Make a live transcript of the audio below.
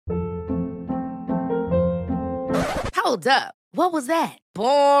Hold up. What was that?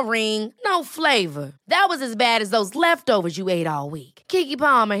 Boring. No flavor. That was as bad as those leftovers you ate all week. Keke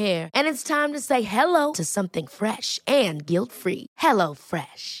Palmer here, and it's time to say hello to something fresh and guilt-free. Hello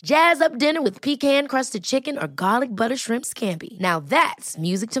Fresh. Jazz up dinner with pecan-crusted chicken or garlic butter shrimp scampi. Now that's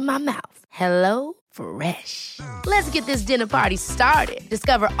music to my mouth. Hello Fresh. Let's get this dinner party started.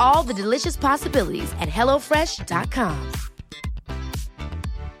 Discover all the delicious possibilities at hellofresh.com.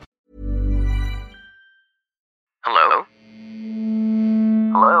 Hello?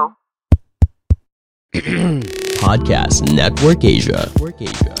 Hello? Podcast Network Asia.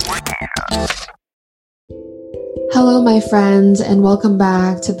 Hello, my friends, and welcome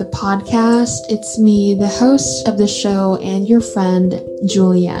back to the podcast. It's me, the host of the show, and your friend,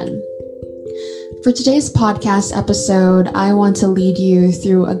 Julianne. For today's podcast episode, I want to lead you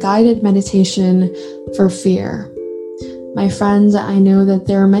through a guided meditation for fear. My friends, I know that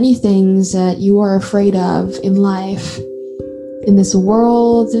there are many things that you are afraid of in life, in this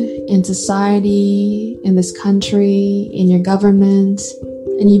world, in society, in this country, in your government,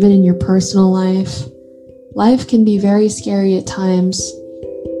 and even in your personal life. Life can be very scary at times,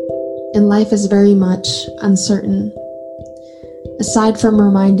 and life is very much uncertain. Aside from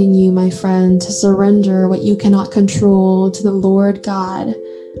reminding you, my friend, to surrender what you cannot control to the Lord God,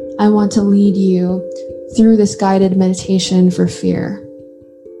 I want to lead you through this guided meditation for fear.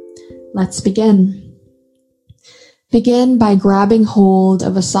 Let's begin. Begin by grabbing hold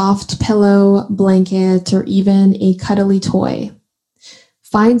of a soft pillow, blanket, or even a cuddly toy.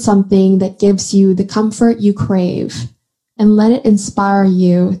 Find something that gives you the comfort you crave, and let it inspire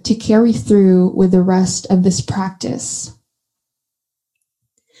you to carry through with the rest of this practice.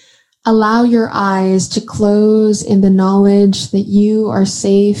 Allow your eyes to close in the knowledge that you are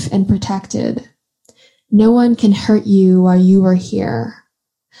safe and protected. No one can hurt you while you are here.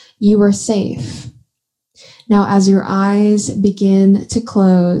 You are safe. Now, as your eyes begin to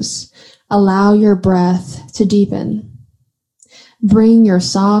close, allow your breath to deepen. Bring your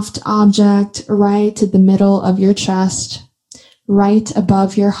soft object right to the middle of your chest, right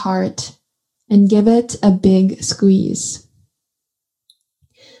above your heart, and give it a big squeeze.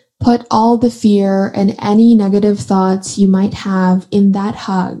 Put all the fear and any negative thoughts you might have in that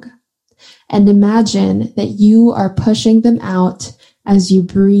hug, and imagine that you are pushing them out as you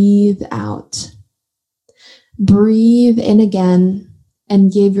breathe out. Breathe in again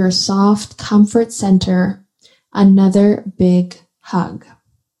and give your soft comfort center another big hug.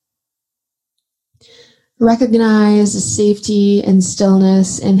 Recognize the safety and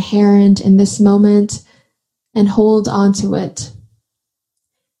stillness inherent in this moment and hold on to it.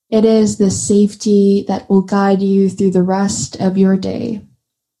 It is the safety that will guide you through the rest of your day.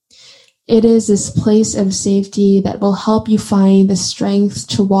 It is this place of safety that will help you find the strength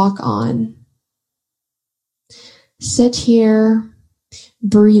to walk on. Sit here,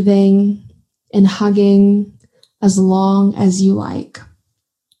 breathing and hugging as long as you like.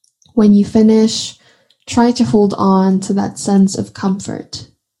 When you finish, try to hold on to that sense of comfort.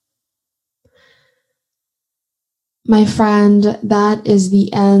 My friend, that is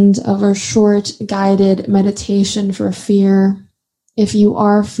the end of our short guided meditation for fear. If you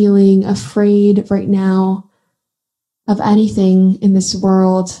are feeling afraid right now of anything in this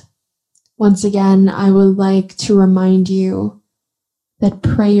world, once again, I would like to remind you that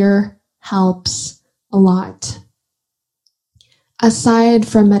prayer helps a lot. Aside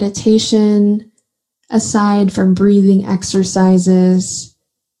from meditation, aside from breathing exercises,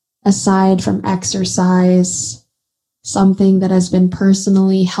 aside from exercise, something that has been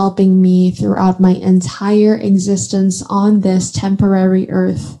personally helping me throughout my entire existence on this temporary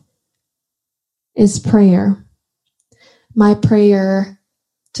earth is prayer. My prayer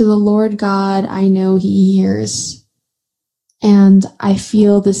to the Lord God, I know He hears, and I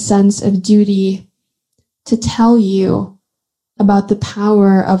feel the sense of duty to tell you about the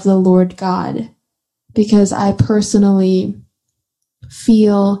power of the Lord God, because I personally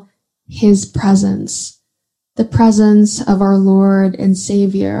feel His presence, the presence of our Lord and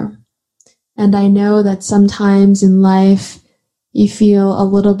Savior. And I know that sometimes in life you feel a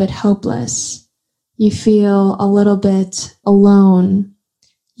little bit hopeless. You feel a little bit alone.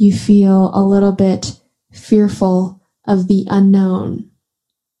 You feel a little bit fearful of the unknown.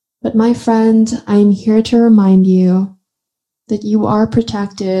 But my friend, I'm here to remind you that you are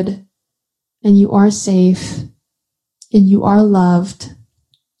protected and you are safe and you are loved.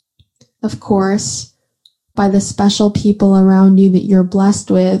 Of course, by the special people around you that you're blessed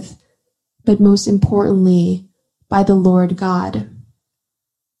with, but most importantly, by the Lord God.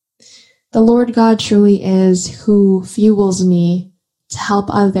 The Lord God truly is who fuels me to help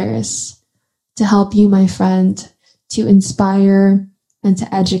others, to help you, my friend, to inspire, and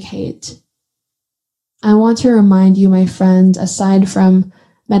to educate. I want to remind you, my friend, aside from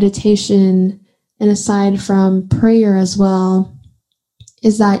meditation and aside from prayer as well,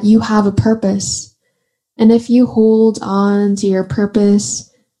 is that you have a purpose. And if you hold on to your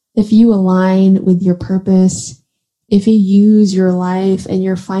purpose, if you align with your purpose, if you use your life and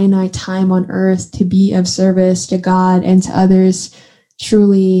your finite time on earth to be of service to God and to others,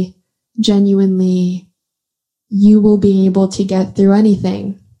 truly, genuinely, you will be able to get through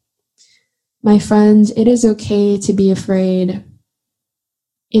anything. My friend, it is okay to be afraid.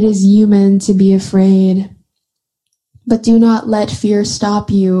 It is human to be afraid. But do not let fear stop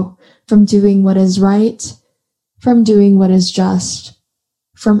you from doing what is right, from doing what is just,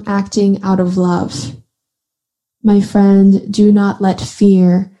 from acting out of love. My friend, do not let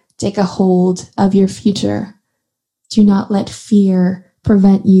fear take a hold of your future. Do not let fear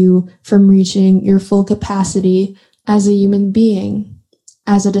prevent you from reaching your full capacity as a human being,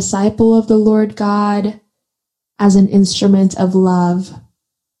 as a disciple of the Lord God, as an instrument of love,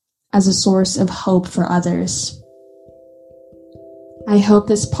 as a source of hope for others. I hope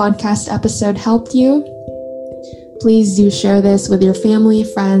this podcast episode helped you. Please do share this with your family,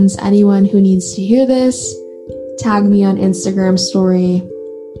 friends, anyone who needs to hear this. Tag me on Instagram story.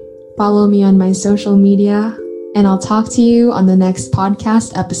 Follow me on my social media, and I'll talk to you on the next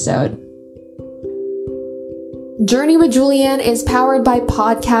podcast episode. Journey with Julianne is powered by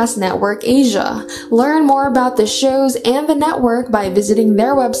Podcast Network Asia. Learn more about the shows and the network by visiting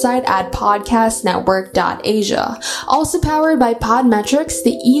their website at podcastnetwork.asia. Also powered by Podmetrics,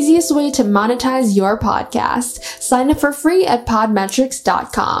 the easiest way to monetize your podcast. Sign up for free at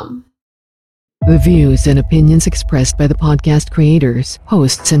podmetrics.com. The views and opinions expressed by the podcast creators,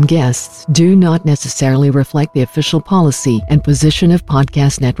 hosts, and guests do not necessarily reflect the official policy and position of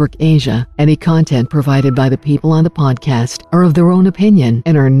Podcast Network Asia. Any content provided by the people on the podcast are of their own opinion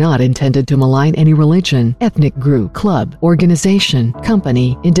and are not intended to malign any religion, ethnic group, club, organization,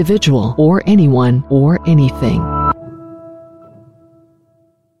 company, individual, or anyone or anything.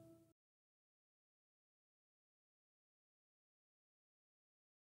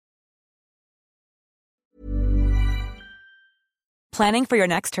 Planning for your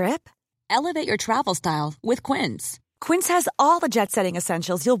next trip? Elevate your travel style with Quince. Quince has all the jet-setting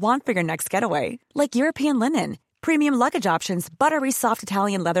essentials you'll want for your next getaway, like European linen, premium luggage options, buttery soft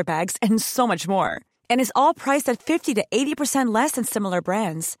Italian leather bags, and so much more. And is all priced at 50 to 80% less than similar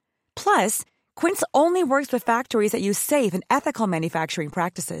brands. Plus, Quince only works with factories that use safe and ethical manufacturing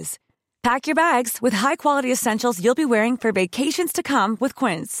practices. Pack your bags with high-quality essentials you'll be wearing for vacations to come with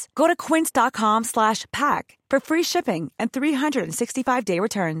Quince. Go to quince.com/pack for free shipping and 365-day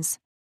returns.